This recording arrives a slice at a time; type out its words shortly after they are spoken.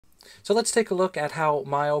So let's take a look at how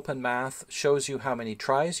MyOpenMath shows you how many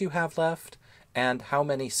tries you have left and how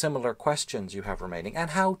many similar questions you have remaining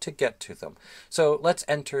and how to get to them. So let's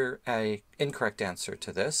enter an incorrect answer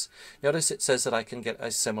to this. Notice it says that I can get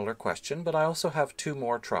a similar question, but I also have 2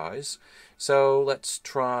 more tries. So let's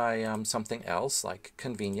try something else like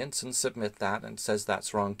convenience and submit that, and it says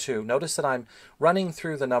that's wrong too. Notice that I'm running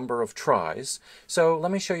through the number of tries. So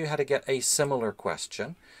let me show you how to get a similar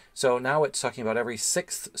question. So now it's talking about every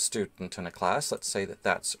 6th student in a class. Let's say that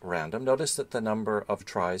that's random. Notice that the number of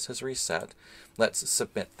tries has reset. Let's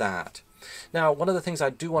submit that. Now, one of the things I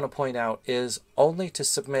do want to point out is only to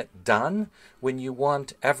submit done when you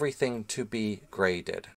want everything to be graded.